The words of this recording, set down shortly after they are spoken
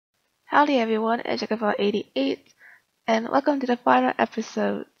Howdy everyone, it's Jacob88, and welcome to the final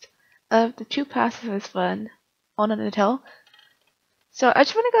episode of the True Pacifist run on Undertale. So I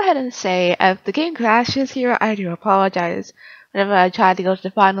just want to go ahead and say, if the game crashes here, I do apologize. Whenever I try to go to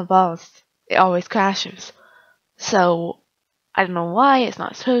the final boss, it always crashes. So, I don't know why, it's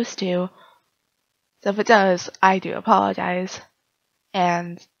not supposed to. So if it does, I do apologize.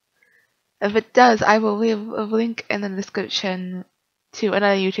 And if it does, I will leave a link in the description to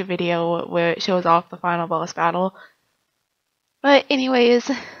another YouTube video where it shows off the final boss battle. But anyways,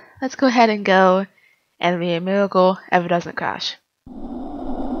 let's go ahead and go, and be a miracle if it doesn't crash.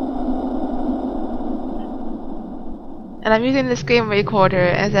 And I'm using the screen recorder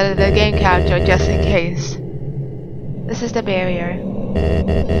instead of the game capture just in case. This is the barrier.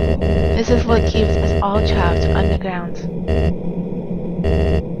 This is what keeps us all trapped underground.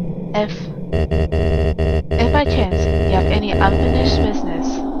 If by chance you have any unfinished business,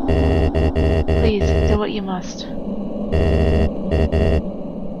 please do what you must.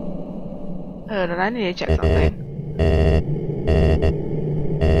 Hold on, I need to check something.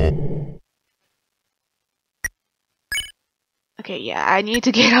 Okay, yeah, I need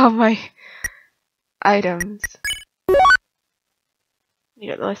to get all my items. You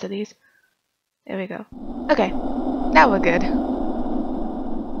got the list of these. There we go. Okay, now we're good.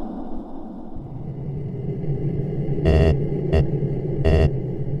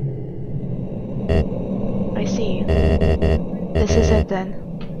 I see. This is it then.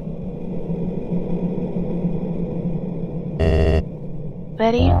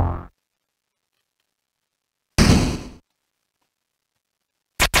 Ready?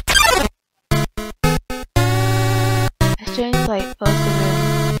 A strange light fills the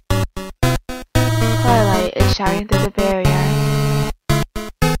room. Twilight is shining through the barrier.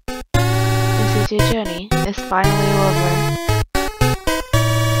 This is your journey. It's finally over.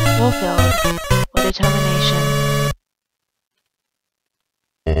 Fulfilled with determination.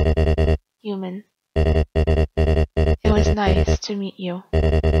 Human. It was nice to meet you.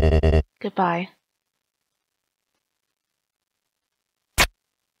 Goodbye.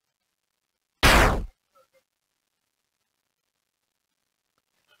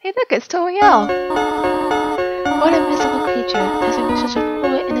 Hey look, it's Toriel! What a miserable creature, possessing such a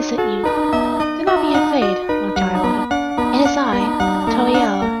poor innocent youth. Do not be afraid, my child. It is I,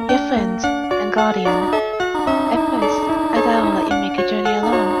 Toriel, your friend and guardian. At first, I thought I would let you make a journey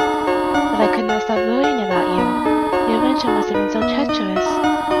alone, but I could not stop worrying about you. The adventure must have been so treacherous,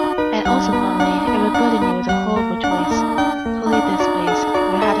 and ultimately, it would burden you with a horrible choice to leave this place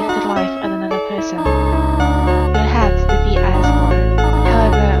where I had a good life as another person. You had to defeat Asgore.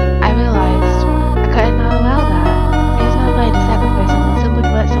 However, I realized I could not allow that. It is not right to sacrifice someone simply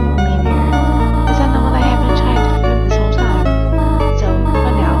to let someone leave here. Is that not what I have been trying to prevent this whole time? So,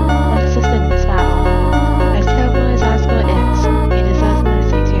 for now, let's assist in this battle. As terrible as Asgore is, he deserves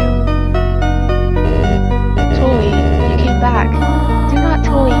mercy too. Tori, you came back. Do not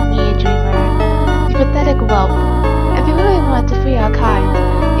Tori me, dreamer. You pathetic whelp. If you really wanted to free our kind,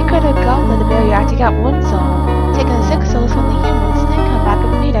 you could have gone to the barrier to get one soul, taken 6 souls from the humans, then come back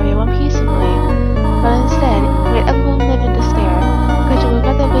and freed everyone peaceably. But instead, you made everyone live in despair, because you would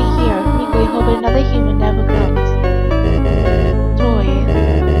rather wait here, meekly hoping another human never comes. Tori,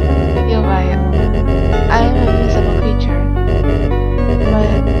 you're right. I am a miserable creature. But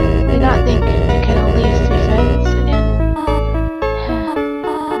do not think we can at least be friends again?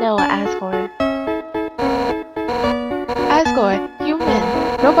 No, Asgore. Asgore, human.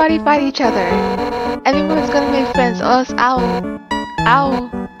 Nobody fight each other. Everyone's gonna make friends or else Ow.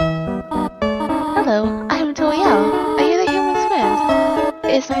 Hello, I am Toriel. Are you the human's friend?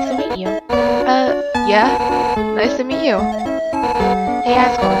 It's nice to meet you. Yeah? Nice to meet you. Hey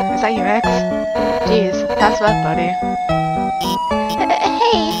Asgore, is that your ex? Jeez, that's rough, buddy.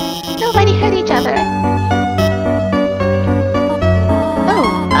 Hey! Nobody hurt each other. Oh,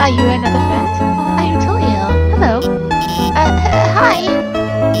 are you another friend? I am Toriel. Hello. Hi.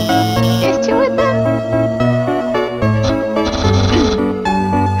 There's 2 of them?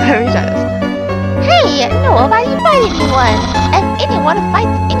 Let me try this. Hey, nobody fight anyone. If anyone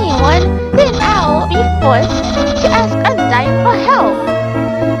fights anyone, then I'll be forced to ask Undyne for help.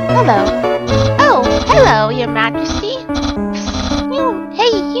 Hello. Oh, hello, your majesty.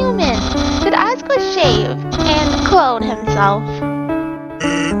 Hey, human. Did Asgore shave and clone himself?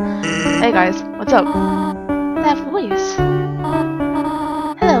 Hey guys, what's up? That voice.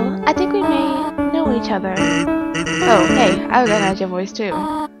 Hello, I think we may know each other. Oh, hey, I recognize your voice too.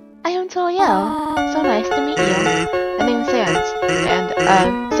 I am Toriel. So nice to meet you. My name's Sans,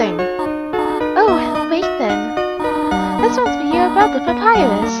 and, same. Oh, wait then. This one's for you about the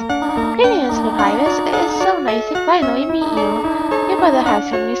papyrus. has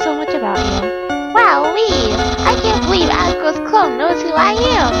told me so much about you. Wowee! I can't believe Asgo's clone knows who I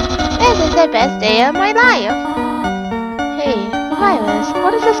am! This is the best day of my life! Hey, Pacifist,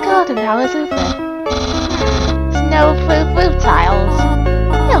 what is the skeleton palace roof with? Snow-proof roof tiles.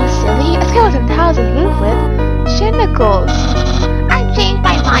 No, silly, a skeleton palace is roofed with shinnacles. I've changed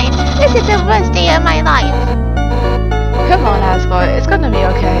my mind. This is the worst day of my life. Come on, Asgore, it's gonna be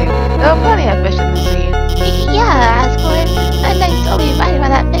okay. There are plenty of fish in the sea. Yeah, Asgore, and I'm totally right about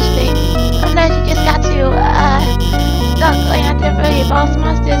that fish thing. Unless you just got to, not going after very boss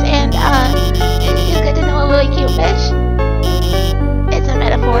monsters and, just get to know a really cute fish. It's a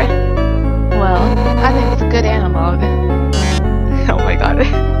metaphor. Well, I think it's a good analog. Oh my god.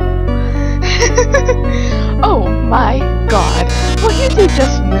 Oh my god. Will you two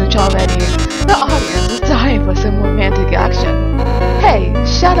just smooch already? The audience is dying for some romantic action. Hey,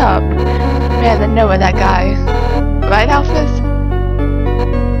 shut up. Man, I know that guy. Right, Alphys?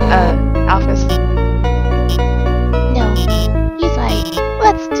 Alphys? No. He's like,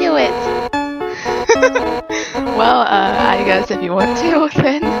 let's do it. Well, I guess if you want to,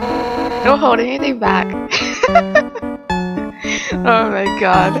 then don't hold anything back. Oh my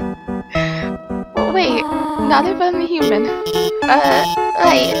god. Wait, not even human.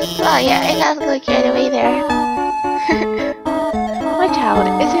 Right. Oh yeah, I got a little carried away there. My child,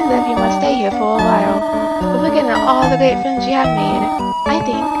 it seems as if you must stay here for a while. But looking at all the great friends you have made, I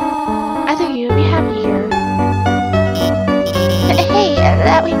think you'll be happy here. Hey,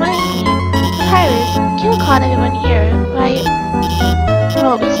 that reminds me. Papyrus, you caught everyone here, right?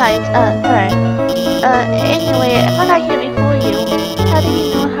 Well, besides, her. Anyway, I found out here before you. How do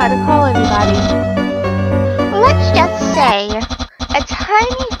you know how to call everybody? Let's just say, a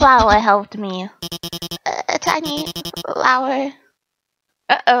tiny flower helped me. A tiny flower.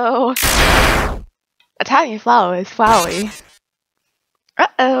 Uh-oh. A tiny flower is flowery.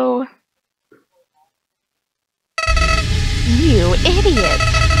 Uh-oh. You idiot!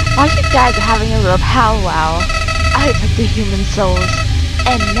 Why you guys are having a little powwow? I took the human souls.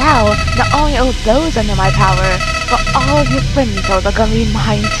 And now, not only are those under my power, but all of your friendly souls are gonna be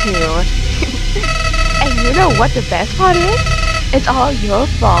mine too. And you know what the best part is? It's all your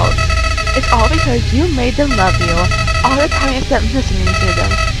fault. It's all because you made them love you all the time instead of listening to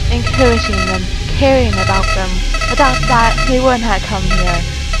them, encouraging them, caring about them. Without that, they wouldn't have come here.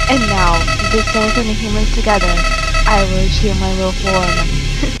 And now, with the souls and the humans together, I will achieve my real form.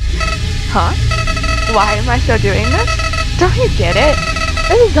 Huh? Why am I still doing this? Don't you get it?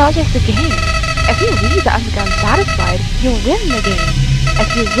 This is all just a game. If you leave the underground satisfied, you'll win the game. If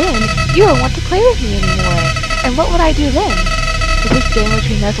you win, you won't want to play with me anymore. And what would I do then? This game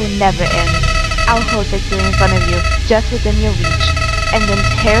between us will never end. I'll hold victory in front of you, just within your reach, and then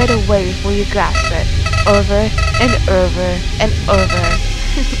tear it away before you grasp it, over and over and over.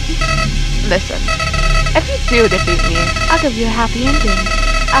 Listen, if you do defeat me, I'll give you a happy ending.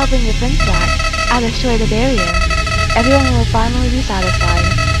 I'll bring your friends back. I'll destroy the barrier. Everyone will finally be satisfied,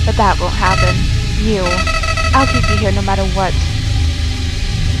 but that won't happen. You. I'll keep you here no matter what.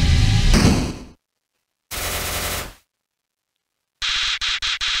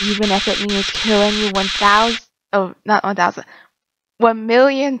 Even if it means killing you 1,000... Oh, not 1,000.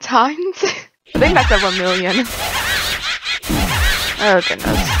 1,000,000 times? I think that's a 1,000,000. Oh,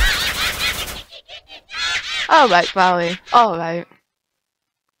 goodness. Alright, Valley. Alright.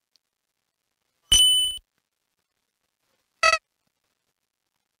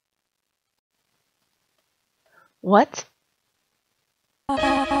 What?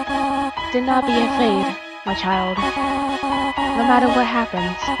 Do not be afraid, my child. No matter what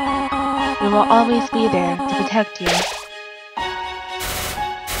happens, we will always be there to protect you.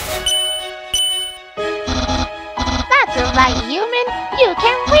 That's right, human. You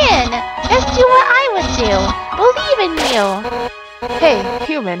can win. Just do what I would do. Believe in you. Hey,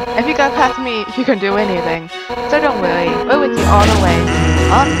 human, if you got past me, you can do anything. So don't worry, we're with you all the way.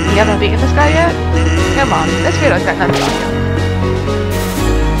 Huh? You haven't beaten this guy yet? Come on, this video's got nothing on you.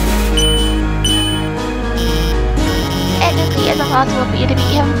 Technically, it's impossible for you to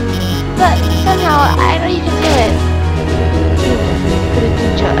beat him, but somehow I know you can do it. Human, for the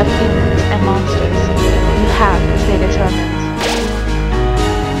future of humans and monsters, you have to stay determined.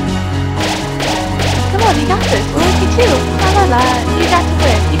 Come on, you got this. We're with you too. La la la. You got to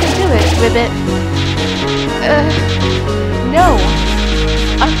win. You can do it, Ribbit. No.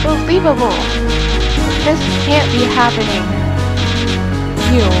 Unbelievable. This can't be happening.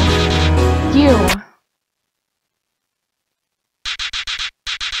 You.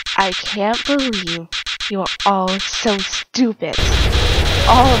 I can't believe you are all so stupid.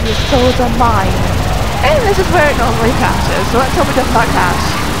 All of your souls are mine. And this is where it normally crashes, so let's hope it does not crash.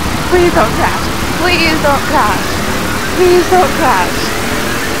 Please don't crash. Please don't crash. Please don't crash.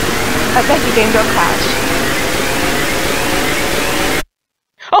 I beg you, game, don't crash.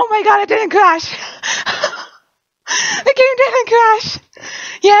 Oh my god, it didn't crash! The game didn't crash!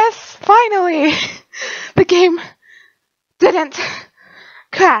 Yes, finally! The game didn't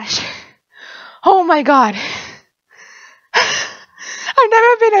crash. Oh my god. I've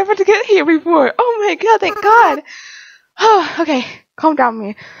never been able to get here before. Oh my god, thank god. Oh, okay, calm down,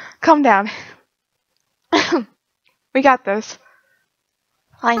 me. Calm down. We got this.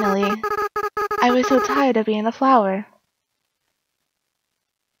 Finally. I was so tired of being a flower.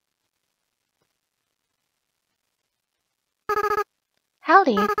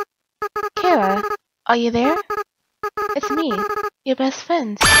 Howdy. Kara, are you there? It's me, your best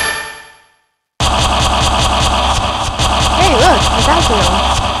friend. Hey, look, it's Undertale.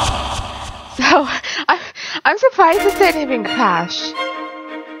 So, I'm surprised it didn't even crash.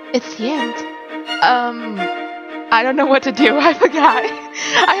 It's the end. I don't know what to do. I forgot.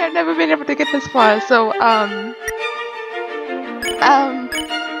 I have never been able to get this far, so, I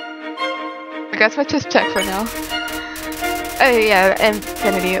guess we'll just check for now. Oh yeah,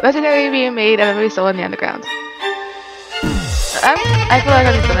 Infinity. Legendary being made of every soul in the underground. I feel like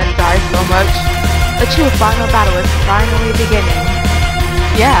I'm just gonna die so much. The true final battle is finally beginning.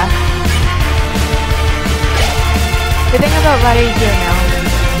 Yeah. The thing about right here now,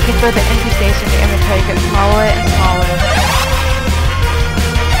 you can feel the empty space in the inventory get smaller and smaller.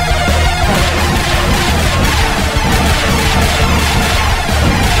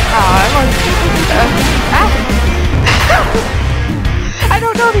 I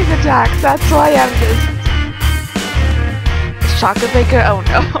don't know these attacks, that's why I'm just... Chocolate Baker? Oh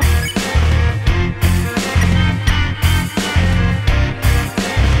no.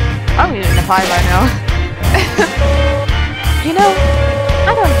 I'm eating the pie by now. You know,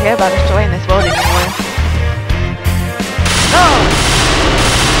 I don't care about destroying this world anymore. No!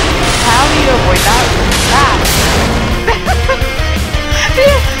 How do you avoid that?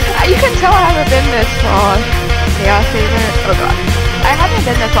 You can tell I haven't been this long. Chaos Saver? Oh god. I haven't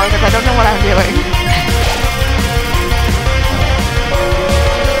been this long because I don't know what I'm doing.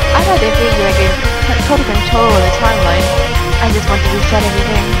 I thought they gave you like a total control of the timeline. I just want to reset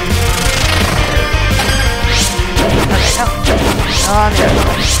everything. Okay, no. Oh, no.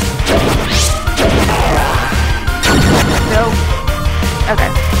 No.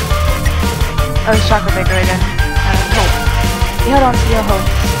 Okay. Oh, Chocolate Baker again. Hope. You held on to your hopes.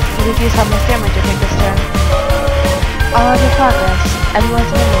 You refused how much damage to take this turn. All of your progress, everyone's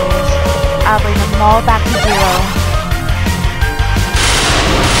memories, I'll bring them all back to zero.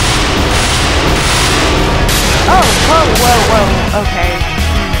 Oh, whoa, okay.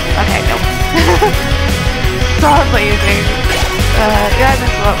 Okay, no. Stop blazing. Yeah,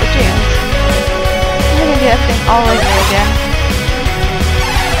 that's what with James. I'm gonna do everything all over again.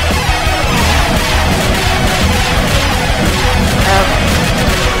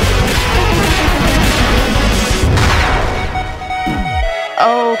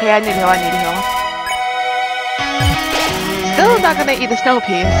 Okay, I need heal. Still not gonna eat the snow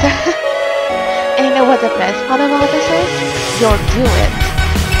piece. And you know what the best part of all this is? You'll do it.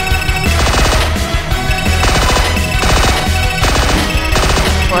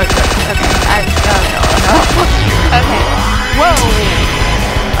 What the? Okay, no. Okay. Whoa!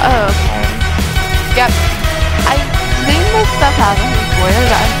 Okay. Yep. I've seen this stuff happen before,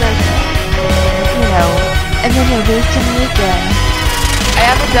 but I'm just, you know, and then you lose to me again. I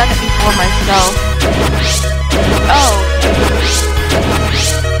haven't done it before myself. Oh.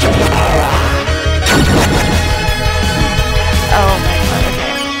 Oh my god,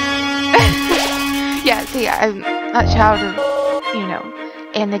 okay. Yeah, see, I'm not sure how to, you know,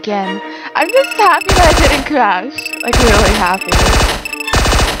 and again. I'm just happy that I didn't crash. Like, really happy.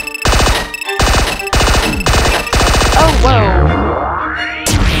 Oh, whoa.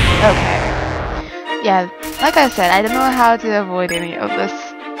 Okay. Yeah, like I said, I don't know how to avoid any of this.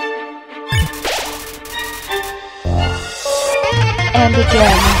 And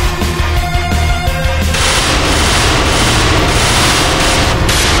again.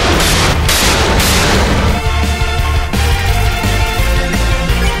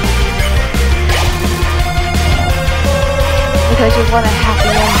 Because you want a happy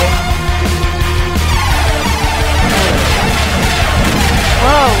ending.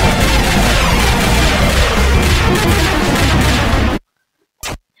 Whoa!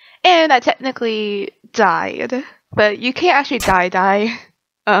 And I technically died, but you can't actually die,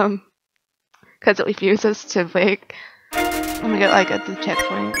 because it refuses to break. Let me get like at the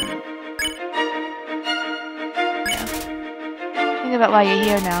checkpoint. me about why you're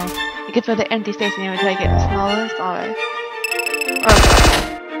here now. You can feel the empty space in your inventory getting smaller. Alright.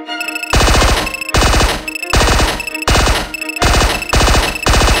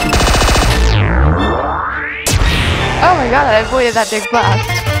 Oh my god, I avoided that big blast.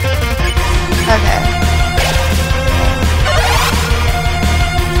 Okay.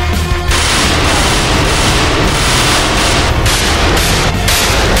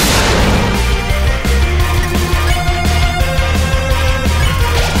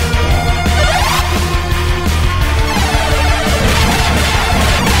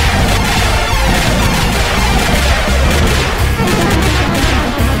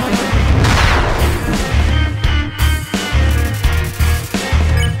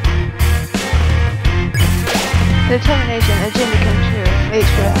 Determination, a dream become true. Wait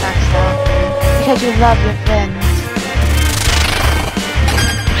for it, Maxwell. Because you love your friends.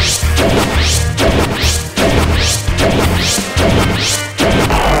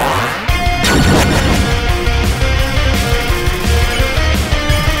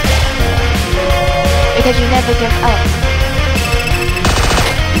 Because you never give up.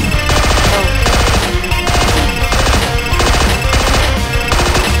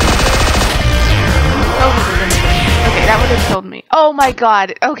 That would have killed me. Oh my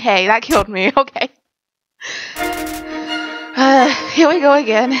god. Okay, that killed me. Okay. Here we go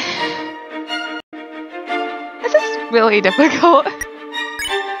again. This is really difficult.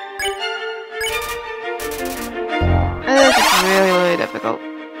 This is really, really difficult.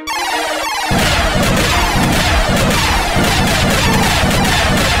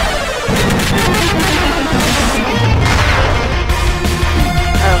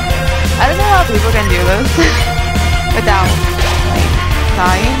 Okay. I don't know how people can do this. Without, like,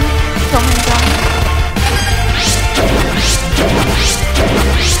 dying so many times.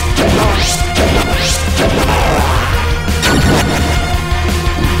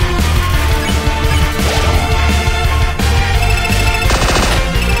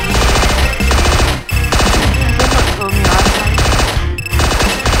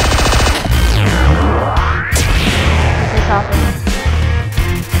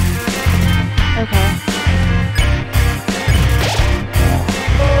 Okay.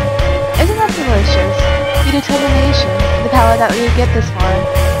 Your determination, the power that you get this far,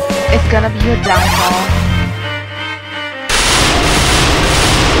 it's gonna be your downfall.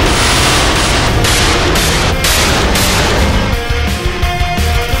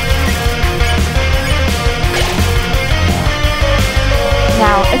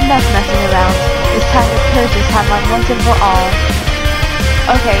 Now, enough messing around. It's time to purge this timeline once and for all.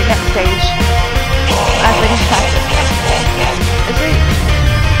 Okay, next stage. I finished practice.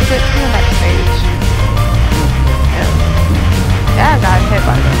 Is it to the next stage? Yeah, I got hit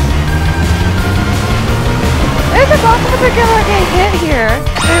by this. There's a possible to get hit here.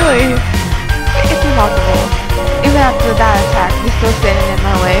 Really? It's impossible. Even after that attack, he's still standing in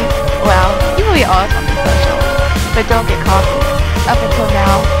my way. Wow, you really are something special. But don't get cocky. Up until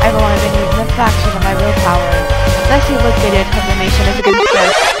now, I've only been using a fraction of my real power. Let's see what video determination is against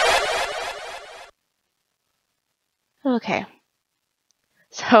this. Okay.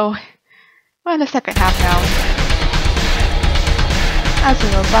 So, we're in the second half now. As we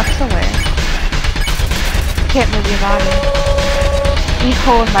go bucks away. Can't move your body.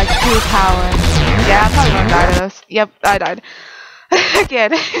 Behold my true power. Yeah, I'm probably gonna die to this. Yep, I died.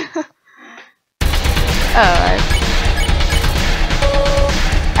 Again. Alright.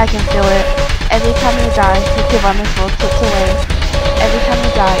 I can feel it. Every time you die, your development flow slips away. Every time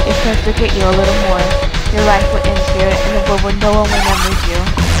you die, your friends look at you a little more. Your life will end spirit in a world where no one remembers you.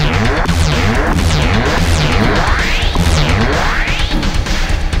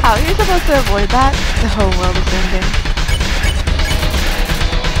 How are you supposed to avoid that? The whole world is ending.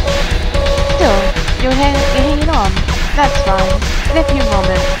 Still, you're hanging on. That's fine. In a few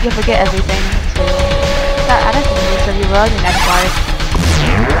moments, you'll forget everything, too. That attitude will serve you well in your next life.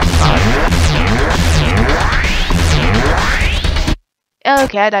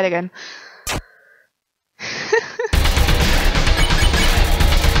 Okay, I died again.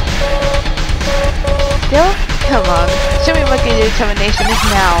 Still? Come on. Show me what your determination is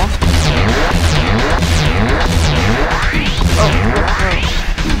now.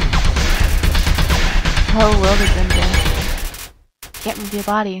 The whole world is ending. Can't move your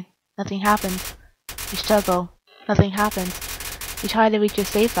body. Nothing happens. You struggle. Nothing happens. You try to reach your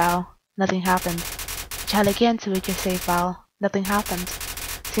save file. Nothing happens. You try again to reach your save file. Nothing happens.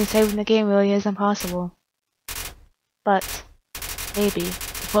 Since saving the game really is impossible. But, maybe,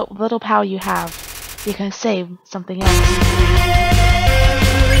 with what little power you have, you can save something else.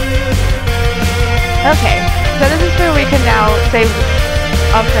 Okay, so this is where we can now save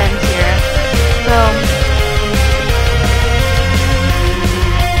our friends here. So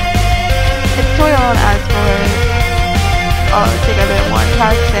it's totally on as for all together in one.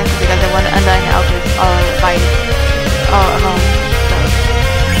 Pacifist together in one, Undying Alphas all fight all alone.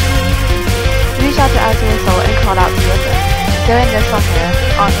 So reach out to Azura's soul and call out to your friends. They're in this somewhere,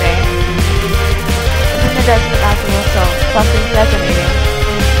 aren't they? It's in the desk of Azura's soul. Something's resonating.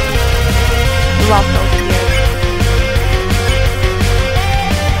 The lost soul disappeared.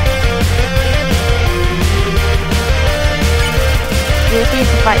 We refuse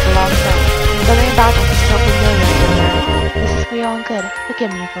to fight the lost soul. Something about us is so familiar to her. This is for your own good.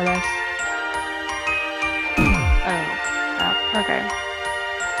 Forgive me for this. Oh, okay.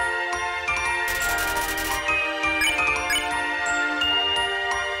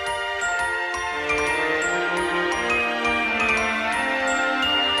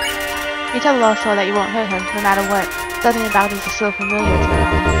 You tell the lost soul that you won't hurt her, no matter what. Something about this is so familiar to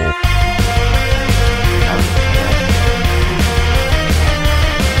her.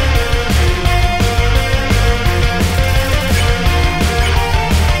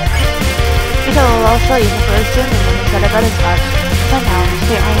 You tell the lost soul you prefer cinnamon instead of butterscotch. Somehow,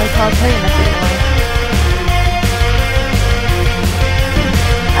 she only calls her your message boy.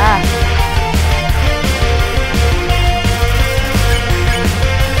 Ah.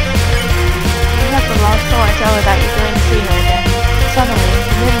 The lost soul and tell her that you're going to see her again. Suddenly,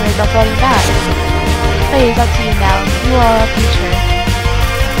 the memories are flooding back. Hey, it's up to you now. You are our future.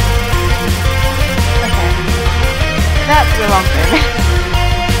 Okay. That's the wrong thing.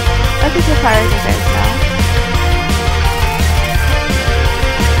 Let's just fire the things now.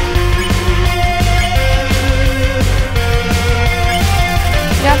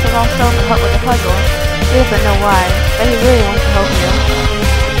 You asked the lost soul to help with the puzzle. He doesn't know why, but he really wants to help you.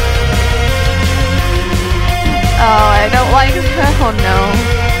 Oh, I don't like it. Oh no.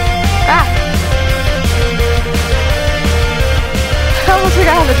 Ah! I almost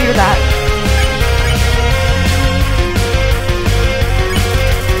forgot how to do that.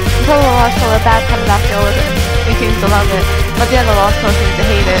 Until the lost soul, a bad comes after all of him. He seems to love it, but the other lost soul seems to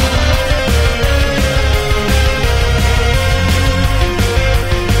hate it.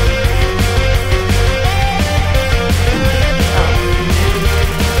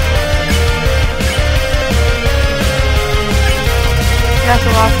 Ask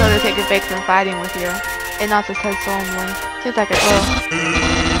the lost soul to take a break from fighting with you. It nods its head solemnly. Seems like it will.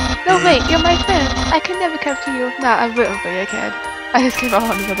 No wait, you're my friend. I can never come to you. Nah, I'm rooting for you, kid. I just gave up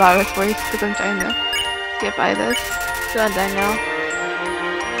on the virus voice because I'm trying to get by this. So I'm done now.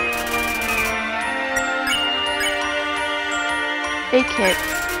 Hey kid.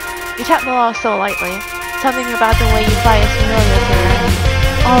 You tap the lost soul lightly. Something about the way you fight is familiar to her.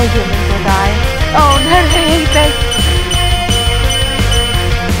 All humans will die. Oh no, I hate this!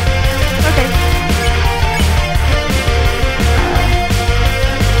 Okay.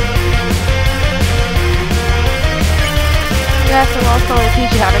 You asked the lost soul to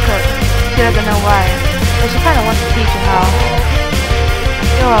teach you how to cook. She doesn't know why, but she kinda wants to teach you how.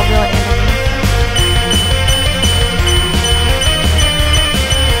 You're a real enemy.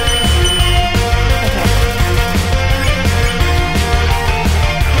 Okay.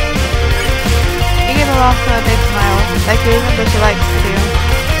 You give the lost soul a big smile, like you remember she likes to do.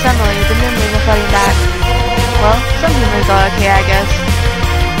 Suddenly, the memories are flooding back. Well, some humans are okay, I guess.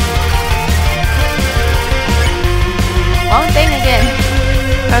 Wrong thing again.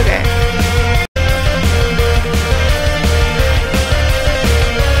 Okay.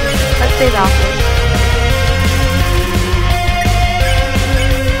 Let's save the office.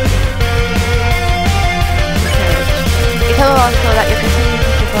 You tell the lost soul that you continue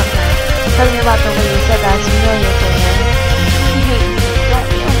to support her. Something about the way you said that is familiar to her. You hate me, don't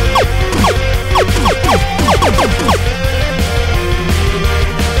you?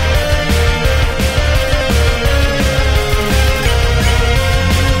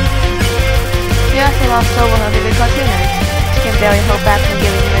 Yes, the lost soul will have a good cartoonist. She can barely hold back from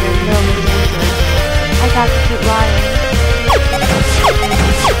giving you an enormous answer. I got to keep lying.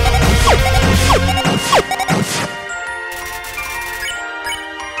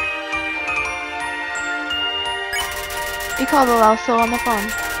 You call the lost soul on the phone.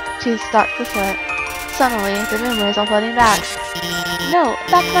 She starts to sweat. Suddenly, the memories are flooding back. No,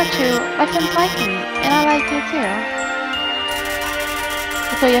 that's not true. My friends like me, and I like you too.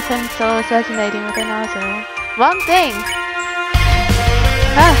 You feel your friend's soul is resonating with her nozzle. Wrong thing!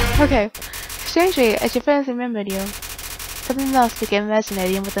 Ah, okay. Strangely, as your friends remembered you, something else began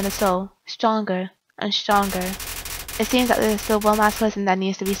resonating within the soul, stronger and stronger. It seems that there is still one last person that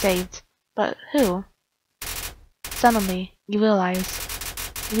needs to be saved. But who? Suddenly, you realize.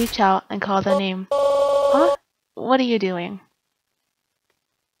 You reach out and call their name. Huh? What are you doing?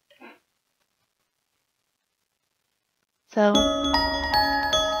 So,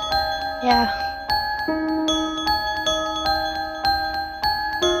 yeah.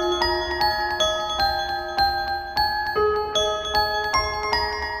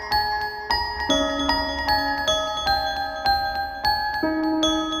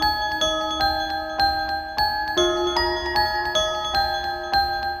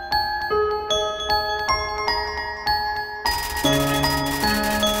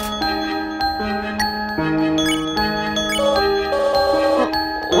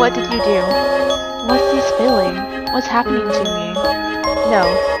 What did you do? What's this feeling? What's happening to me?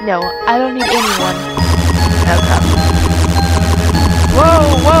 No, I don't need anyone. Okay. Whoa,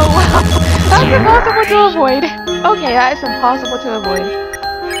 that's impossible to avoid. Okay, that is impossible to avoid.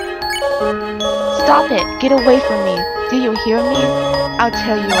 Stop it! Get away from me! Do you hear me? I'll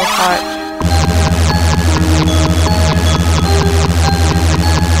tear you apart.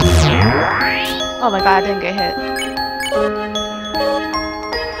 Oh my god, I didn't get hit.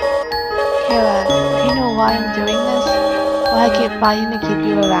 Kara, do you know why I'm doing this? Why I keep fighting to keep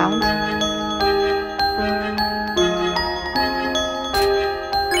you around?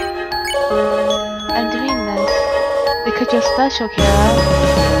 I'm doing this because you're special, Kara.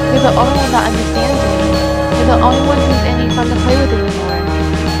 You're the only one that understands me. You're the only one who's any fun to play with anymore.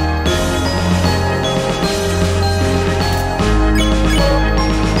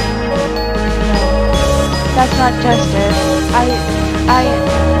 No, that's not justice.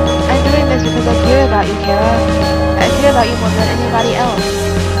 I'm doing this because I care about you, Kara. I care about you more than anybody else.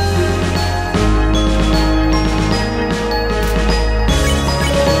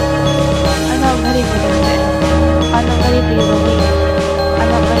 I'm not ready for this thing. I'm not ready for you to leave. I'm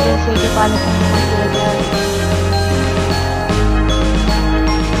not ready to say goodbye to someone like you again.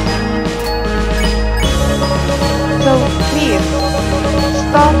 So please,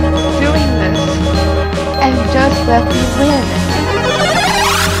 stop doing this and just let me win.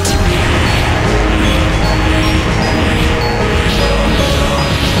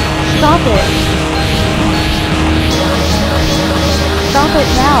 Stop it! Stop it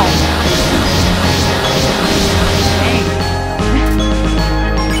now! Dang.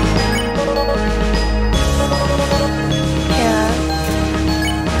 Kara.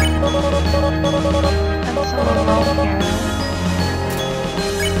 I'm so alone, Kara.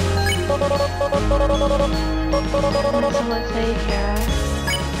 I'm so afraid, Kara.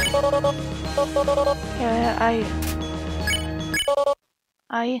 Kara,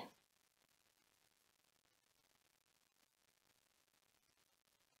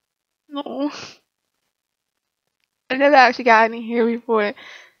 No. I've never actually gotten here before.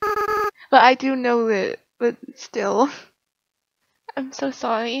 But I do know it. But still. I'm so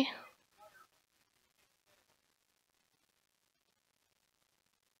sorry.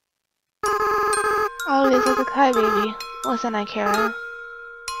 Always as a crybaby, wasn't I, Kara?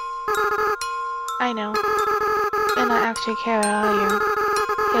 I know. You're not actually Kara, are you?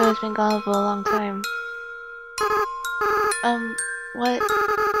 Kara's been gone for a long time.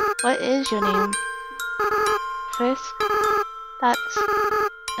 What is your name? Frisk? That's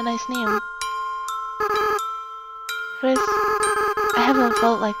a nice name. Frisk, I haven't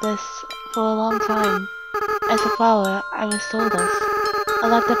felt like this for a long time. As a flower, I was soulless. I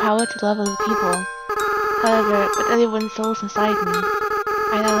lacked the power to love other people. However, with everyone's souls inside me,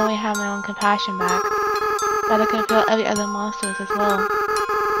 I not only have my own compassion back, but I can feel every other monster's as well.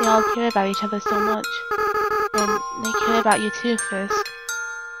 They all care about each other so much. And they care about you too, Frisk.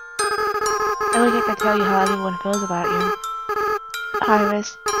 I wish I could tell you how everyone feels about you.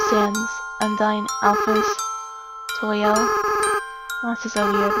 Iris, Sans, Undyne, Alphys, Toriel. Monsters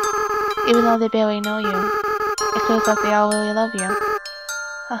are weird. Even though they barely know you, it feels like they all really love you.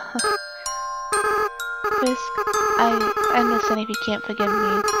 Frisk, I understand if you can't forgive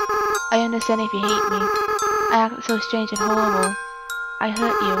me. I understand if you hate me. I act so strange and horrible. I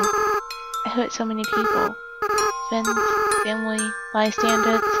hurt you. I hurt so many people. Friends, family,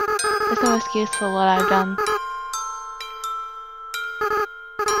 bystanders. There's no excuse for what I've done.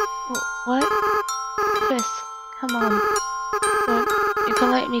 What? Frisk, come on. But you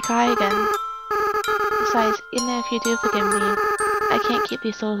can let me cry again. Besides, even if you do forgive me, I can't keep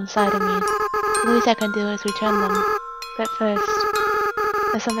these souls inside of me. The least I can do is return them. But first,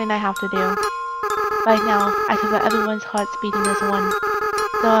 there's something I have to do. Right now, I feel that everyone's hearts beating as one.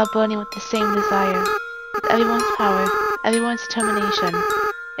 They're all burning with the same desire. With everyone's power, everyone's determination,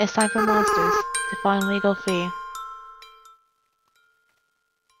 it's time for monsters to finally go free.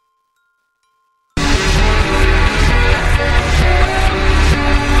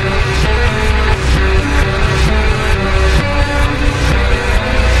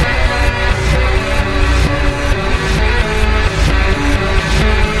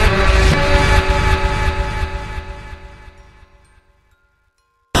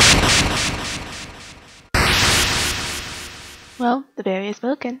 Well, the barrier is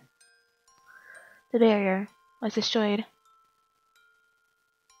broken. The barrier was destroyed.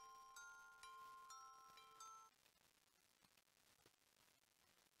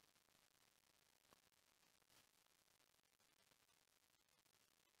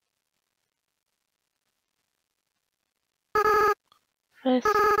 First,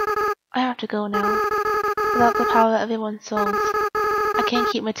 I have to go now. Without the power of everyone's souls, I can't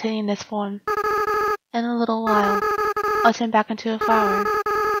keep maintaining this form. In a little while, I'll turn back into a flower.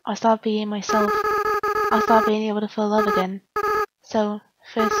 I'll stop being myself. I'll stop being able to feel love again. So,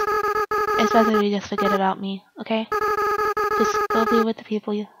 first, it's better you just forget about me, okay? Just go be with the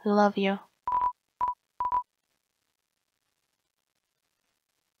people who love you.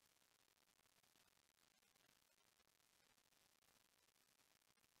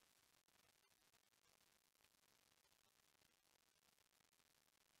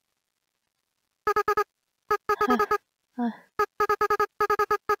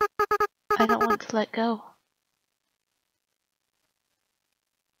 I don't want to let go.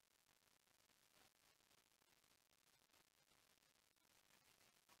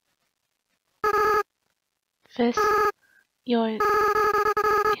 First, you're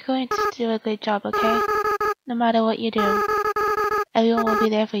going to do a great job, okay? No matter what you do, everyone will be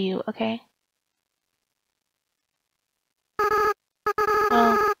there for you, okay?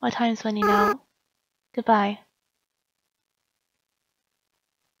 Well, my time's running out. Goodbye.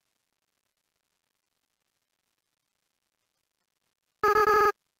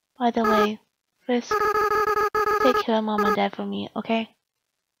 By the way, Frisk, take care of Mom and Dad for me, okay?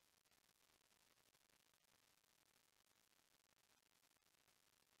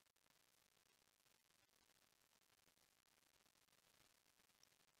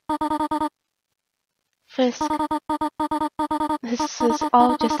 Frisk, this is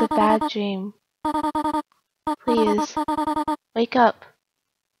all just a bad dream. Please, wake up.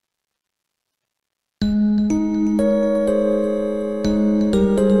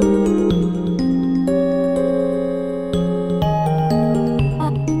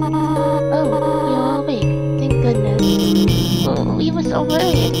 So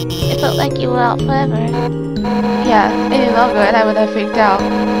worried. It felt like you were out forever. Yeah, any longer and I would have freaked out.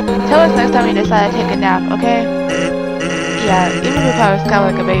 Tell us next time you decide to take a nap, okay? Yeah, even if I was kind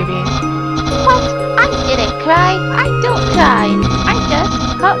of like a baby. What? I didn't cry. I don't cry. I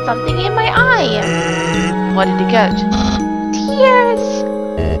just caught something in my eye. What did you catch? Tears.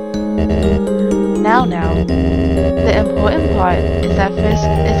 Now. The important part is that Frisk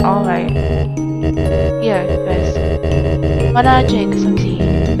is alright. Here, Frisk. Why not drink some tea?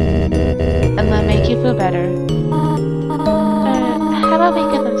 And that'll make you feel better. How about we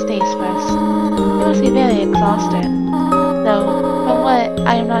give them space first? They must be very exhausted. Though, from what,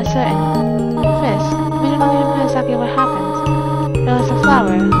 I am not certain. Frisk, we don't even know exactly what happened. There was a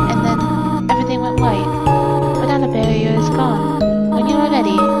flower, and then everything went white. But now the barrier is gone. When you are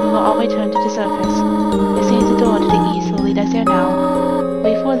ready, we will all return to the surface. It seems the door to the east will lead us there now.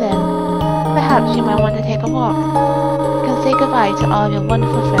 Before then, perhaps you might want to take a walk. You can say goodbye to all of your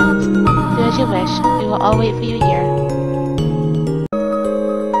wonderful friends. Do as you wish. We will all wait for you here.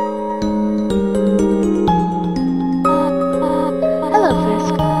 Hello,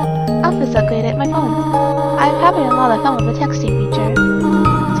 Frisk. Alpha's upgraded my phone. I'm having a lot of fun with the texting feature.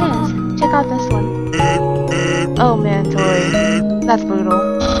 Friends, check out this one. Oh man, Tori. That's brutal.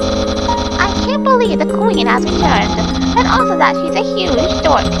 I can't believe the queen has returned. And also that she's a huge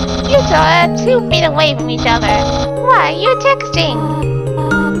dork. You two are 2 feet away from each other. Why are you texting?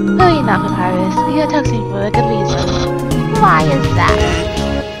 Hurry not, Papyrus. You're texting for a good reason. Why is that?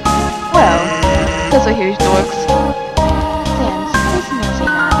 Well, because we're huge dorks. Sans, please don't say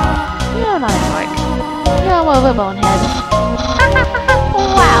that. You're not a dork. You're more of a bonehead.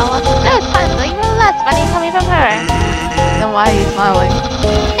 Wow, those puns are even less funny coming from her. Then why are you smiling?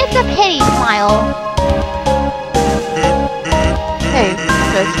 It's a pity smile. Hey,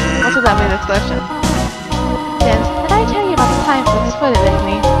 Frisk, what's with that weird expression? Sans, did I tell you about the time Frisk flirted with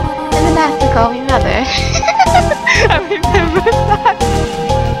me? And then asked to call me mother? I remember that.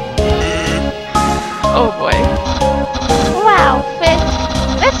 Oh boy. Wow, Frisk,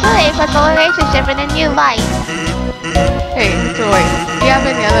 this really puts a relationship in a new light. Hey, Joy, do you have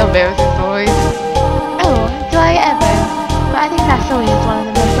any other embarrassing stories? Oh, do I ever? But I think that story is one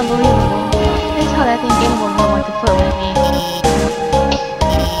of the most unbelievable. It's hard I think anyone would want to flirt with me.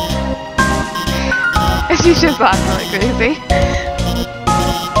 She's just laughing like crazy.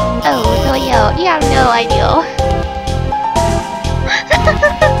 Oh, so you have no idea.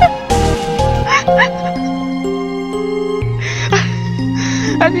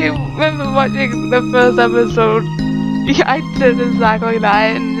 I do remember watching the first episode Yeah, I did exactly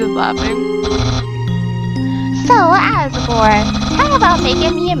that and just laughing. So, Asgore, how about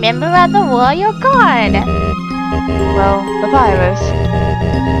making me a member of the Royal Guard? Well, Papyrus,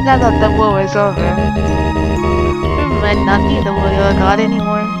 now that the war is over, we might not need the Royal Guard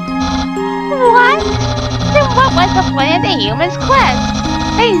anymore. What? Then what was the point of the humans' quest?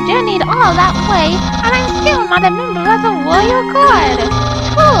 They journeyed all that way, and I'm still not a member of the Royal Guard.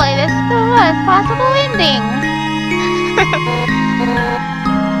 Truly, this is the worst possible ending.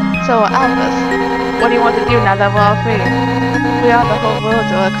 So, Albus, what do you want to do now that we're all free? We have the whole world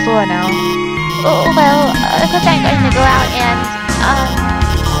to explore now. Well, because I'm going to go out and,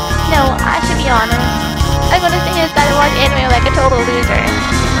 no, I should be honest. I'm going to sing a Star Wars anime like a total loser.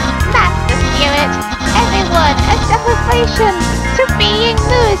 That's the spirit. Everyone, a celebration to being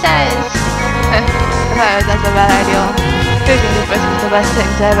losers. That's a bad idea. Fishing the first is the best thing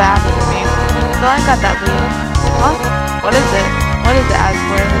to ever happen to me. So I got that for you. Huh? What is it? What is it,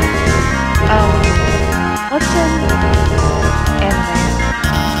 Asgore? What's in anime?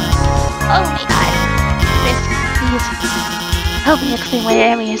 Oh my god. Risk, please. Help me explain what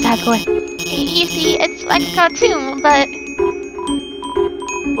anime is, Asgore. You see, it's like a cartoon, but...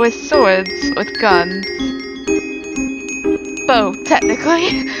 With swords, with guns. Both,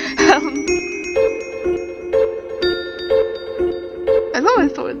 technically. As long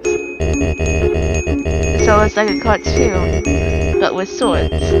as swords. So it's like a cartoon, but with swords.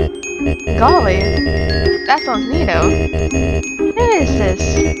 Golly, that sounds neato. Where is this?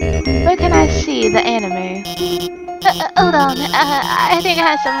 Where can I see the anime? Hold on, I think I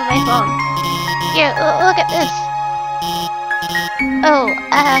have some on my phone. Here, look at this. Oh,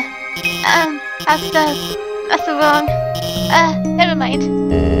 that's the wrong, never mind.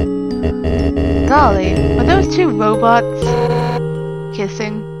 Golly, are those two robots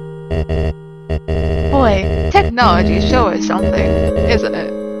kissing? Boy, technology sure is something, isn't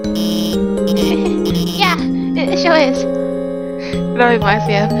it? Yeah, it sure is. That reminds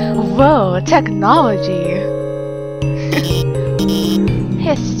me of, whoa, technology!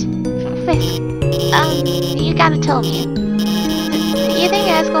 Fisk, you gotta tell me. Do you think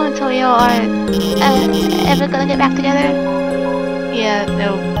Asgore and Toyo are, ever gonna get back together? Yeah,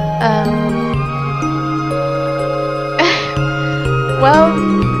 no, well...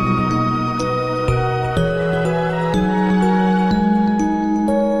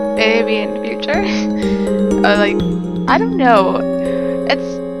 maybe in the future? Like, I don't know. It's...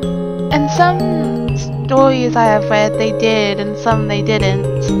 in some stories I have read, they did, and some they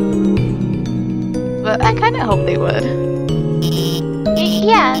didn't. But I kinda hope they would.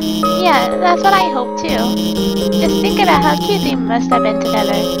 Yeah, that's what I hope too. Just think about how cute they must have been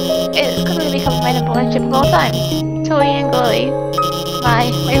together. It could really become my number one ship of all time. Tori and Glory. My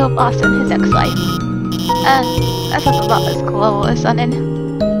whole boss and his ex-wife. That's a lot as cool as Sunnin.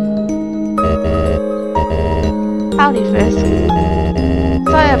 Howdy, Fisk.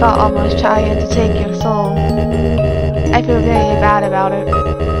 Sorry about almost trying to take your soul. I feel very bad about it.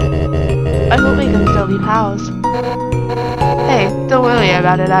 I hope we can still be pals. Hey, don't worry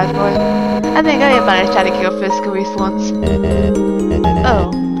about it, Asgore. I think I managed to kill Fisk at least once.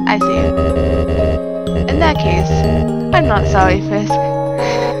 Oh, I see. In that case, I'm not sorry, Fisk.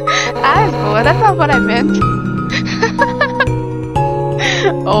 Asgore, that's not what I meant.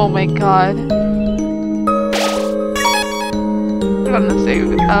 Oh my god. I'm gonna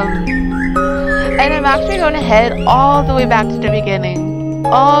save it. And I'm actually going to head all the way back to the beginning.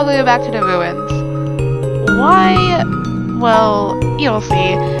 All the way back to the ruins. Why? Well, you'll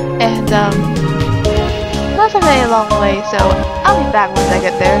see. And, that's a very long way, so I'll be back once I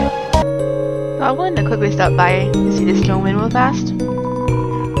get there. So I wanted to quickly stop by to see this snowman real fast.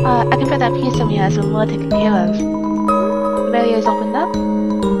 I can bet that piece of me has some more taken care of. The barrier's opened up?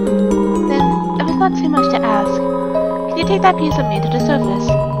 Then, if it's not too much to ask, can you take that piece of me to the surface?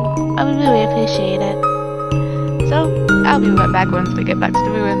 I would really appreciate it. So, I'll be right back once we get back to the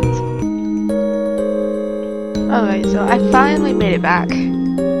ruins. Alright, so I finally made it back.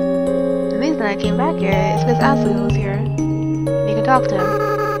 The reason I came back here is because Ashley was here. You can talk to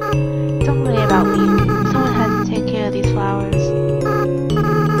him. Don't worry about me. Someone has to take care of these flowers.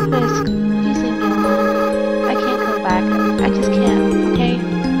 Fisk, please leave me alone. I can't come back. I just can't, okay?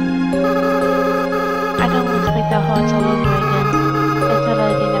 I don't want to break their hearts all over again. I thought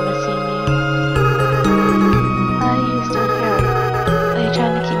they never see me. Are you still here? Are you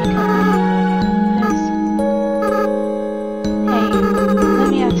trying to keep me company? Fisk. Hey, let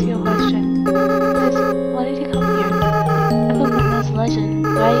me ask you a question. Fisk, why did you come here? Everyone knows the legend,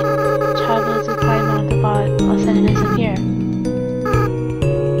 right? Travelers who climb on the bot will suddenly disappear.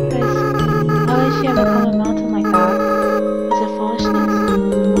 Fisk, why would she ever climb a mountain like that?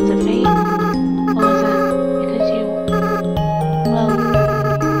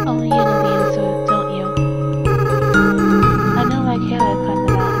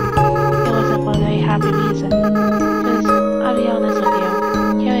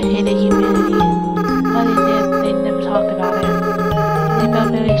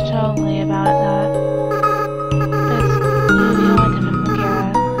 lonely about that. Because you are different from Kira.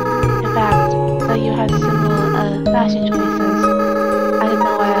 In fact, though you had similar fashion choices, I didn't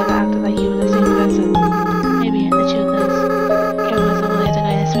know why I ever acted like you were the same person. Maybe the truth is, Kira was always the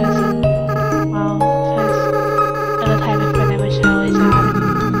nicest person. Well, first, you're the type of friend I wish I always had.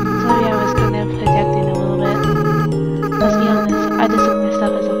 So maybe I was kind of projecting a little bit. Let's be honest, I just took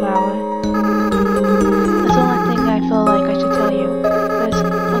myself as a flower. That's the one thing I feel like I should tell you. Because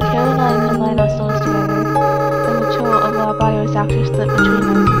when Kara and I combined our souls together, the control of our body was actually split between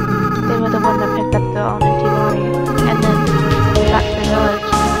us. They were the one that picked up the empty body, and then back to the village.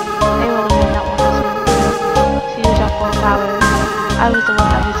 They were the one that wanted to use our full power. I was the one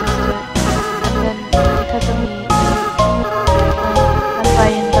that resisted. And then, because of me, that's why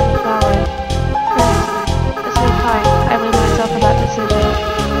I ended up a flower. First, it's very kind. I blamed myself for that decision.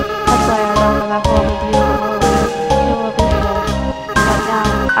 That's why I allowed that horrible view of the world. It will be killed. But now,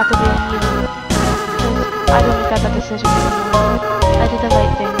 after being you, I don't regret that decision anymore. I did the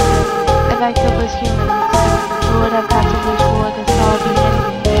right thing. If I killed those humans, we would have had to wage war against all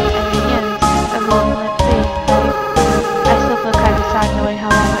humanity. And in the end, everyone went free, right? I still feel kind of sad knowing how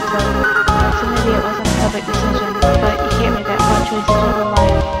long it took. So maybe it wasn't a perfect decision, but you can't make that hard choices your whole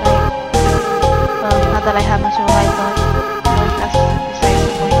life, right? Well, not that I have much of a life left. That's besides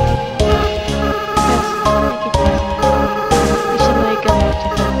the point. Chris, thank you for listening to me. You should really go with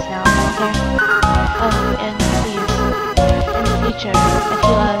your friends now, okay? And please, in the future, if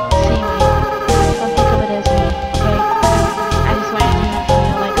you see me, don't think of it as me, okay? I just want you to know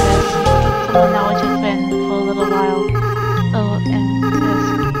you like this. Someone that was your friend for a little while. Oh, and Chris,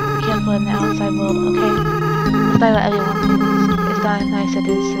 be careful in the outside world, okay? Because I let everyone know it's not as nice as it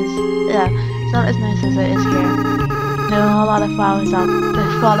is. It's not as nice as it is here. There are a lot of flowers out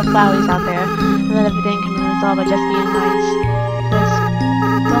there, and then everything can be resolved by just being nice. Chris,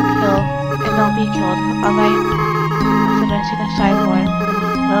 don't kill, and don't be killed, alright? That's the best you can strive for.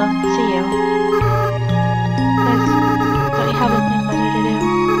 Well, see you. Chris, don't you have anything better to do?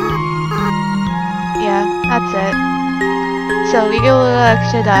 Yeah, that's it. So we get a little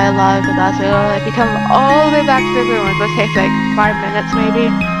extra dialogue with us. We'll like become all the way back to the ruins. It takes like 5 minutes maybe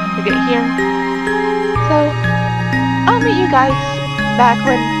to get here. So I'll meet you guys back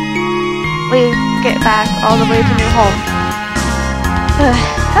when we get back all the way to New Home.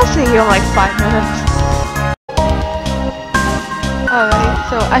 I'll see you in like 5 minutes. Alright,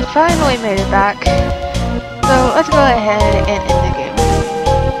 so I finally made it back. So let's go ahead and end the game.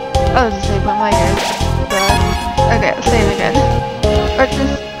 I was just saying put my ears. Okay, let's save again. Or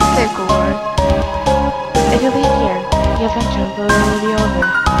just save Galore. If you leave here, your adventure will really be over.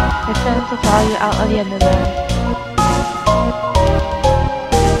 Your friends will follow you out of the Undertale.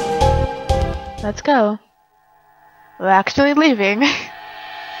 Let's go. We're actually leaving.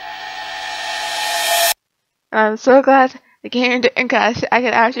 I'm so glad the game didn't crash. I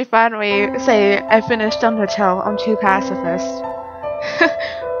could actually finally say I finished Undertale on 2 Pacifist.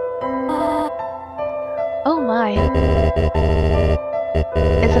 Oh my.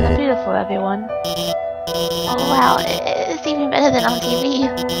 Isn't it beautiful, everyone? Oh wow, it's even better than on TV.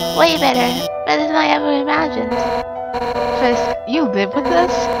 Way better. Better than I ever imagined. First, you live with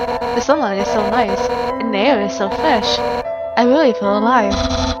this? The sunlight is so nice, and the air is so fresh. I really feel alive.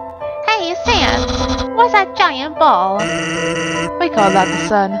 Hey, Sans! What's that giant ball? We call that the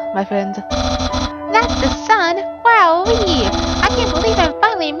sun, my friend. That's the sun? Wowee! I can't believe I'm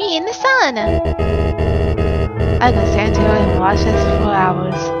finally meeting the sun! I can stand here and watch this for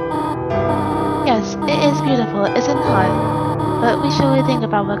hours. Yes, it is beautiful, is it not? But we should really think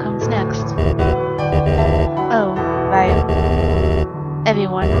about what comes next. Oh, right.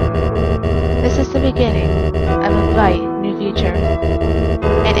 Everyone, this is the beginning of a bright new future.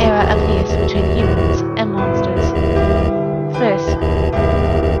 An era of peace between humans and monsters. First,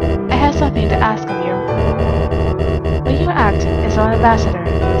 I have something to ask of you. Will you act as our ambassador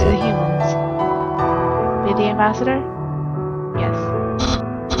to the humans? Be the ambassador? Yes.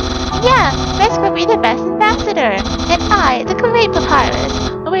 Yeah, Rex will be the best ambassador, and I, the great Papyrus,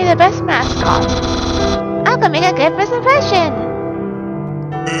 will be the best mascot. I can make a good first impression.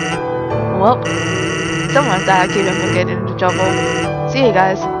 Well, someone's gotta keep him from getting into trouble. See you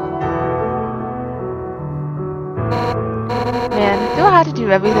guys. Man, do I have to do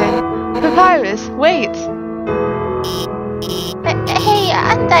everything? Papyrus, wait! Hey,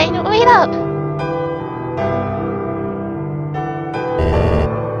 Undyne, wait up!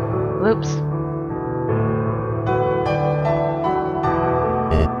 Whoops.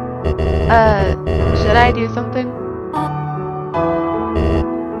 Should I do something?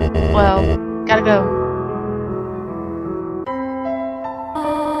 Well, gotta go.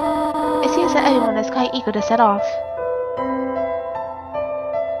 seems that everyone is quite eager to set off.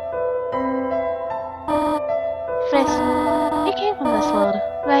 Frisk, you came from this world,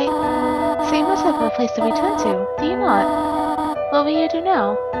 right? So you must have a place to return to, do you not? What will you do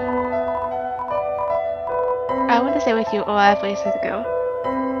now? I want to stay with you or I have places to go.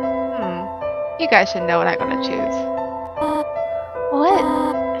 You guys should know what I'm gonna choose. What?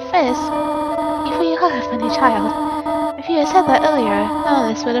 Frisk, you really are a funny child. If you had said that earlier, none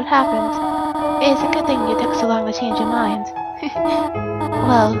of this would have happened. It is a good thing you took so long to change your mind.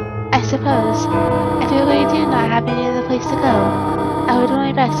 Well, I suppose, if you really do not have any other place to go, I will do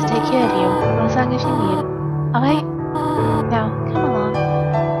my best to take care of you, for as long as you need. Alright? Now, come along.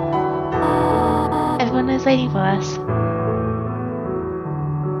 Everyone is waiting for us.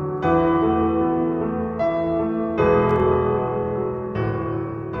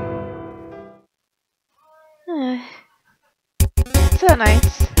 So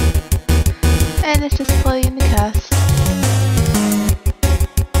nice. And it's just playing the cast.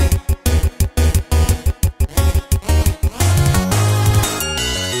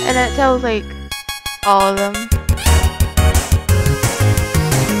 And it tells like all of them.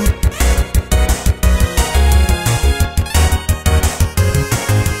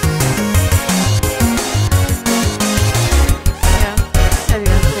 Yeah, as you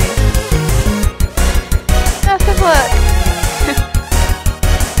can see. That's the book.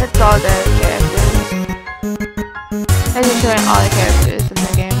 It's all the characters. I'm just showing all the characters in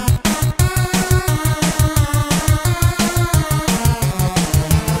the game.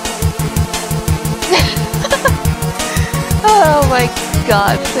 Oh my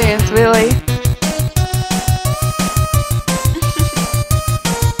god, Sans, really?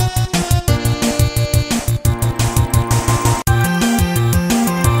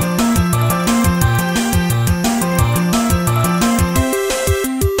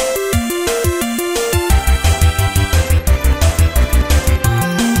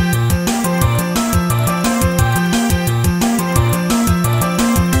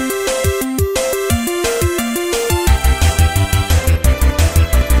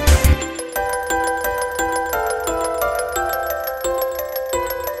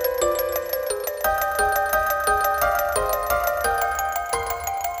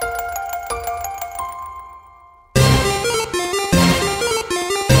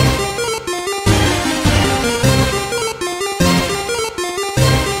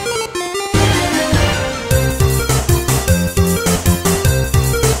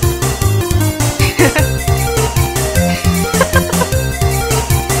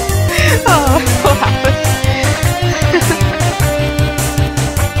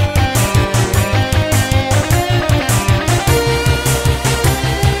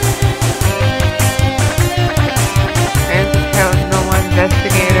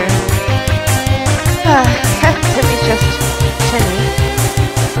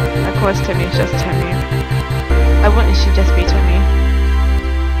 Timmy's just Timmy. Why wouldn't she just be Timmy?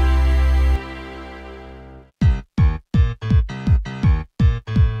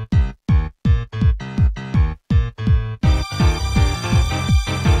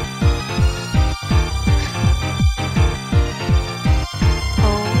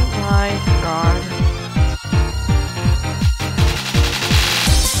 Oh my god.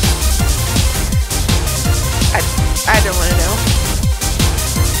 I don't want to know.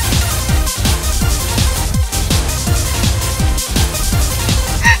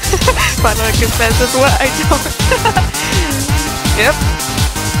 Finally confesses what I don't. Yep.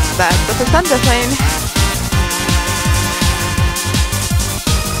 That's the Placenta plane.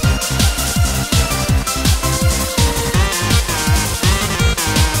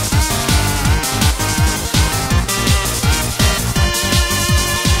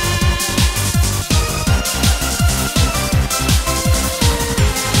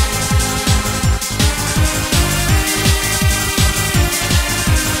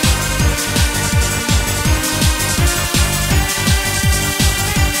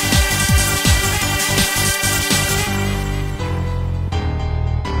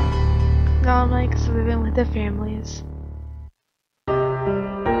 All likes living with their families.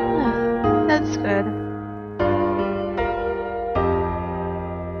 Ah, that's good.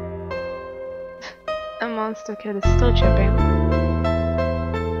 A monster kid is still tripping.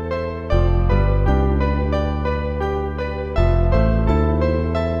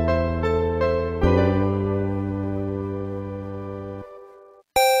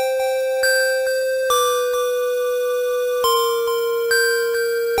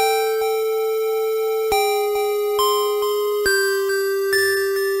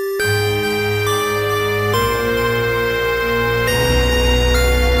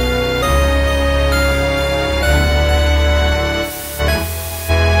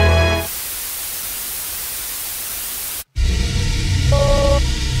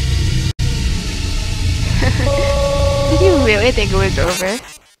 is over.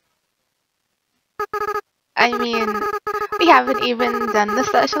 I mean, we haven't even done the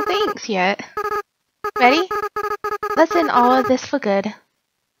special thanks yet. Ready? Let's end all of this for good.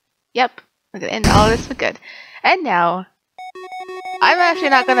 Yep, we're gonna end all of this for good. And now, I'm actually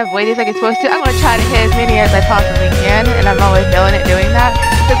not gonna avoid these like I'm supposed to. I'm gonna try to hit as many as I possibly can, and I'm always failing at doing that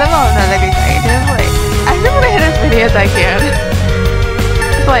because I'm all not like excited. I'm just gonna hit as many as I can.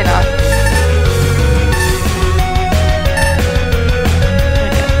 Why not?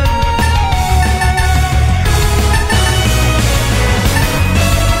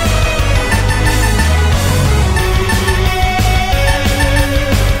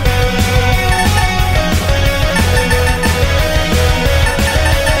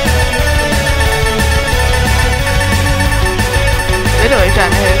 Literally trying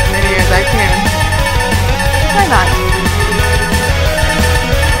to hit as many as I can. Why not?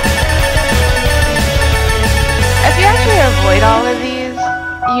 If you actually avoid all of these,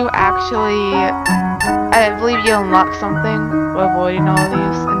 you actually, I believe you unlock something for avoiding all of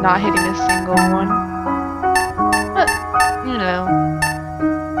these and not hitting a single one. But, you know.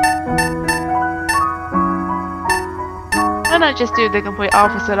 Why not just do the complete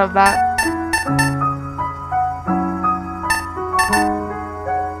opposite of that?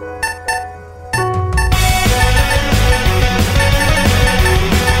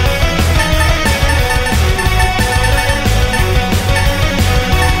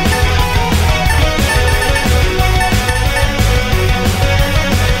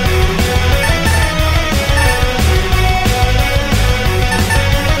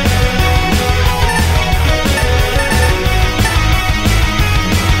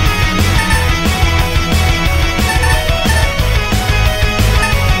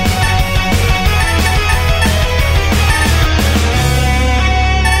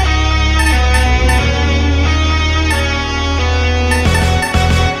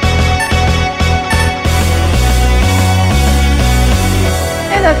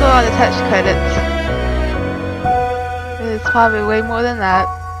 That's a lot of touch credits. It's probably way more than that.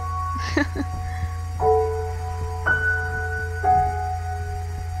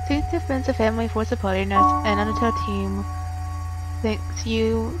 Thanks to friends and family for supporting us, and Undertale team thanks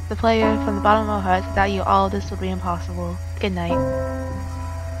you, the player, from the bottom of our hearts. Without you, all of this would be impossible. Good night.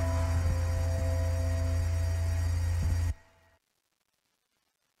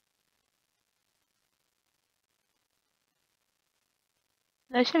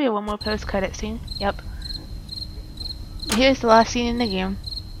 There should be one more post-credit scene. Yep. Here's the last scene in the game.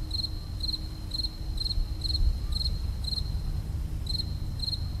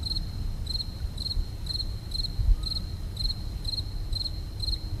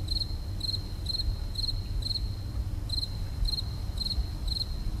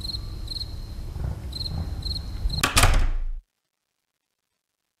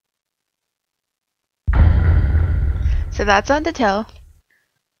 So that's Undertale.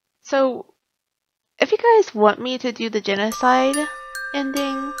 So, if you guys want me to do the genocide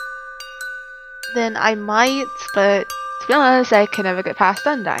ending, then I might, but to be honest, I can never get past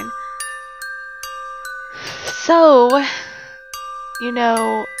Undyne. So, you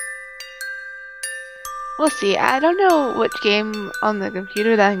know, we'll see. I don't know which game on the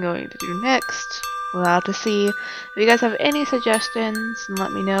computer that I'm going to do next. We'll have to see. If you guys have any suggestions,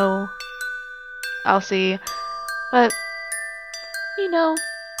 let me know. I'll see. But, you know,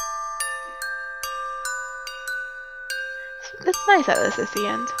 it's nice that this is the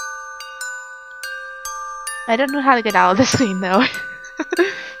end. I don't know how to get out of this scene though.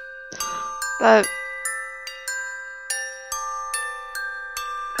 But,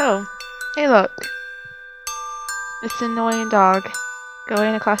 oh, hey look. It's an annoying dog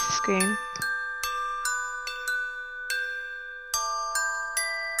going across the screen.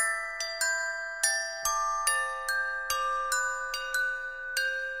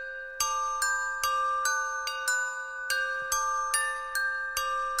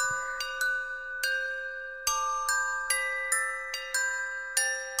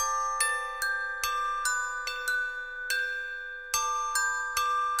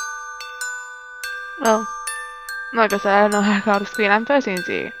 Well, like I said, I don't know how to get out of the screen. I'm pressing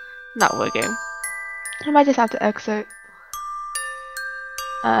Z. Not working. I might just have to exit.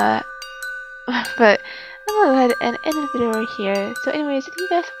 But I'm gonna go ahead and end the video right here. So anyways, thank you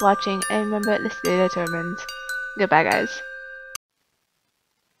guys for watching, and remember, this video determines. Goodbye, guys.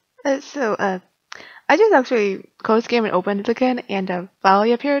 I just actually closed the game and opened it again, and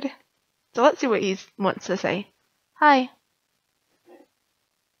Valley appeared. So let's see what he wants to say. Hi.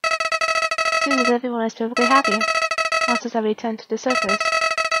 Soon as everyone is perfectly happy, monsters have returned to the surface.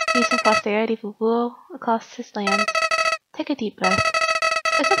 Peace and prosperity will rule across this land. Take a deep breath.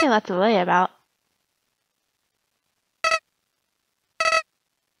 There's nothing left to worry about.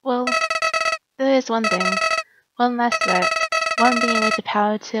 Well, there is one thing. One last threat. One being with the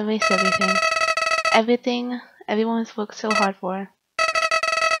power to erase everything. Everything everyone's worked so hard for.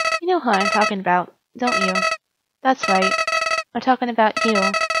 You know who I'm talking about, don't you? That's right. I'm talking about you.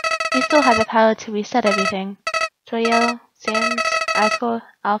 You still have the power to reset everything. Toriel, Sans, Asgore,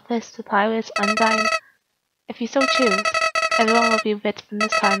 Alphys, the Pirates, Undyne. If you so choose, everyone will be ripped from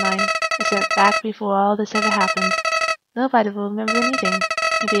this timeline and sent back before all this ever happens. Nobody will remember anything.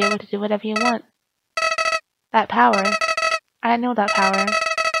 You'll be able to do whatever you want. That power. I know that power.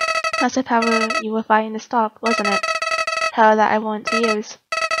 That's the power you were fighting to stop, wasn't it? Power that I want to use.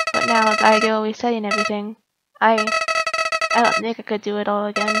 But now the idea of resetting everything, I don't think I could do it all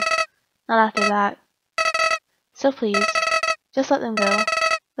again. Not after that. So please, just let them go.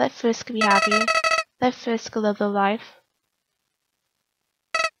 Let Frisk be happy. Let Frisk live their life.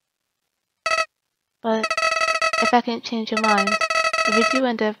 But if I can't change your mind, if we do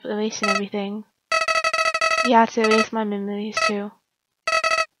end up erasing everything, you have to erase my memories too.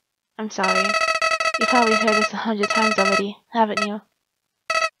 I'm sorry. You probably heard this 100 times already, haven't you?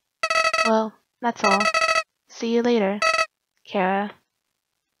 Well, that's all. See you later, Kara.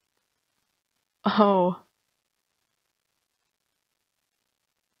 Oh.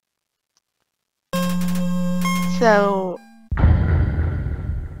 So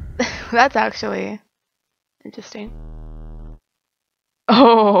that's actually interesting.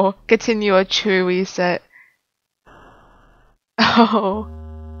 Oh, continue a true reset. Oh.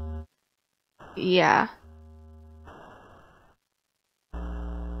 Yeah.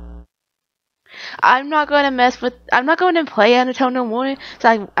 I'm not going to play Undertale no more, so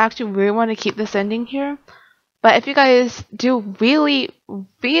I actually really want to keep this ending here. But if you guys do really,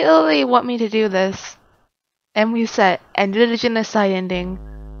 really want me to do this, and reset, and do the genocide ending,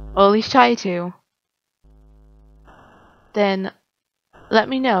 or at least try to, then let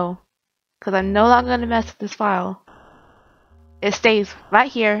me know, because I'm no longer going to mess with this file. It stays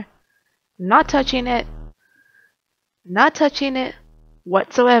right here, not touching it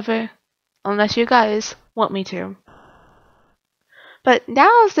whatsoever, unless you guys want me to. But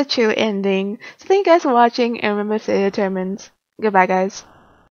now is the true ending, so thank you guys for watching, and remember to stay determined. Goodbye guys.